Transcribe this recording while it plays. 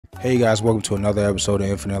Hey guys, welcome to another episode of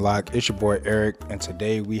Infinite Lock. It's your boy Eric, and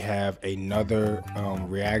today we have another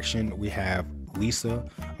reaction. We have Lalisa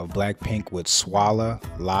of Blackpink with Swalla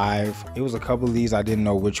live. It was a couple of these I didn't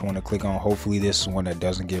know which one to click on. Hopefully this is one that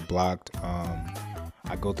doesn't get blocked.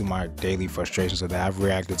 I go through my daily frustrations of that. I've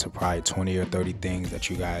reacted to probably 20 or 30 things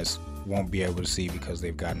that you guys won't be able to see because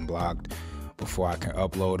they've gotten blocked before I can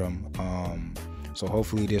upload them. So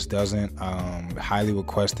hopefully this doesn't. Highly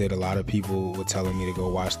requested. A lot of people were telling me to go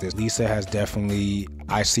watch this. Lalisa has definitely,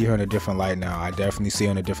 I see her in a different light now. I definitely see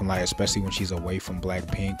her in a different light, especially when she's away from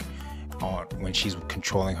Blackpink, when she's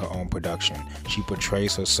controlling her own production. She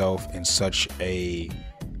portrays herself in such a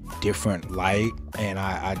different light, and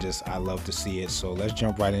I love to see it. So let's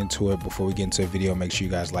jump right into it. Before we get into the video, make sure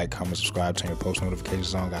you guys like, comment, subscribe, turn your post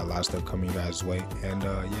notifications on. Got a lot of stuff coming you guys' way. And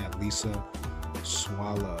yeah, Lalisa,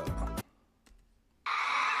 Swalla.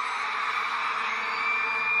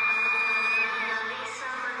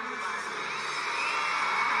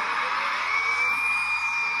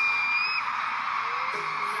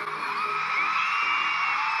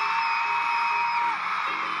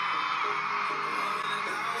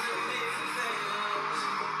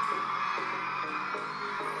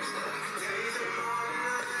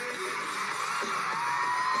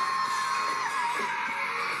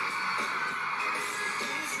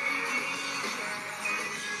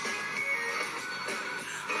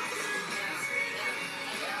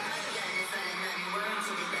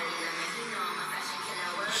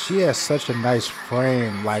 She has such a nice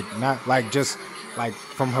frame, like not like just like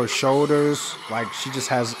from her shoulders, like she just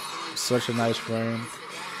has such a nice frame.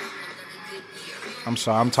 I'm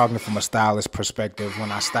sorry, I'm talking from a stylist perspective.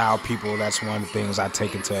 When I style people, that's one of the things I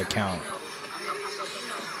take into account.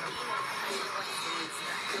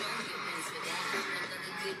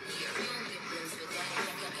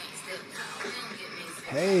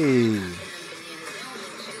 Hey.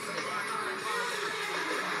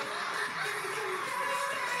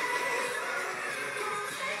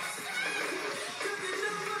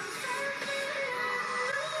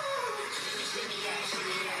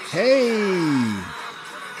 Hey,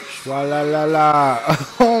 Swalla la la,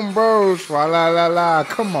 oh bro, Swalla la la.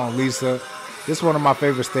 Come on, Lisa. This is one of my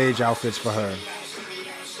favorite stage outfits for her.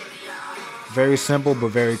 Very simple but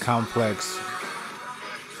very complex.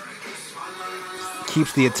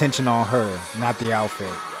 Keeps the attention on her, not the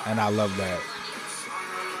outfit, and I love that.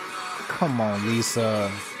 Come on,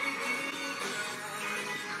 Lisa.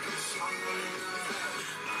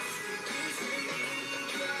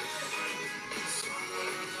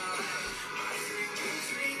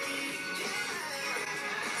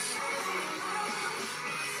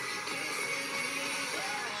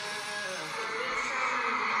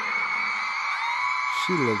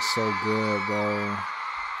 She looks so good, bro.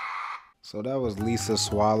 So that was Lalisa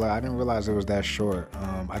Swalla. I didn't realize it was that short.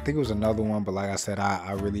 I think it was another one, but like I said,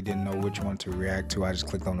 I really didn't know which one to react to. I just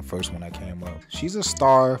clicked on the first one that came up. She's a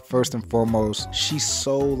star, first and foremost. She's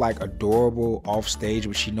so like adorable off stage,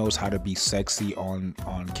 but she knows how to be sexy on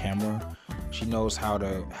camera. She knows how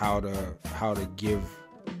to give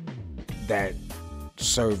that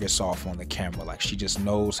service off on the camera. Like she just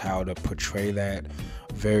knows how to portray that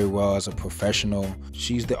very well as a professional.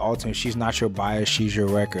 She's the ultimate. She's not your bias, she's your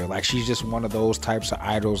wrecker. Like she's just one of those types of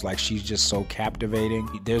idols. Like she's just so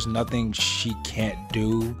captivating. There's nothing she can't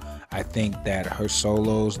do. I think that her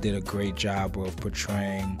solos did a great job of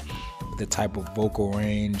portraying the type of vocal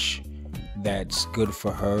range that's good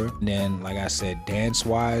for her. And then, like I said, dance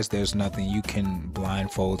wise, there's nothing. You can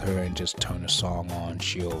blindfold her and just turn a song on.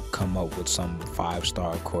 She'll come up with some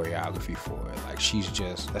 5-star choreography for it. Like she's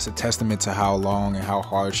just, that's a testament to how long and how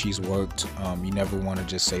hard she's worked. You never want to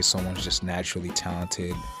just say someone's just naturally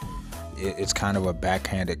talented. It's kind of a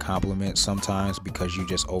backhanded compliment sometimes because you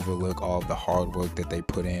just overlook all of the hard work that they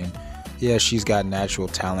put in. Yeah, she's got natural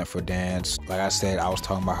talent for dance. Like I said, I was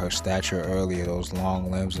talking about her stature earlier, those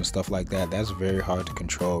long limbs and stuff like that. That's very hard to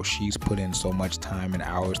control. She's put in so much time and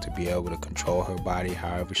hours to be able to control her body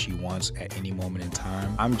however she wants at any moment in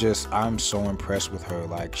time. I'm so impressed with her.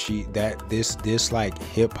 Like this like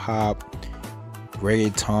hip hop,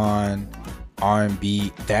 reggaeton,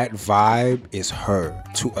 R&B, that vibe is her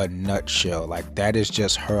to a nutshell. Like that is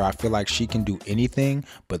just her. I feel like she can do anything,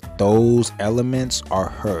 but those elements are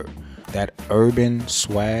her. That urban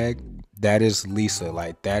swag, that is Lalisa.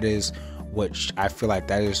 Like that is what I feel like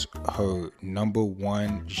that is her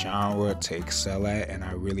 #1 genre to excel at, and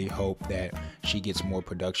I really hope that she gets more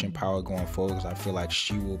production power going forward, because I feel like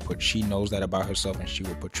she knows that about herself and she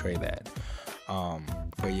will portray that.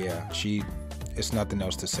 But yeah, it's nothing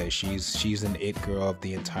else to say. She's an it girl of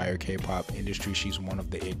the entire K-pop industry. She's one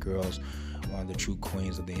of the it girls, one of the true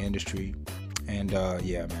queens of the industry. And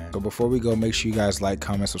yeah, man. So before we go, make sure you guys like,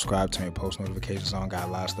 comment, subscribe, turn your post notifications on. Got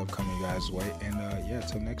a lot of stuff coming you guys' way. And yeah,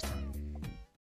 till next time.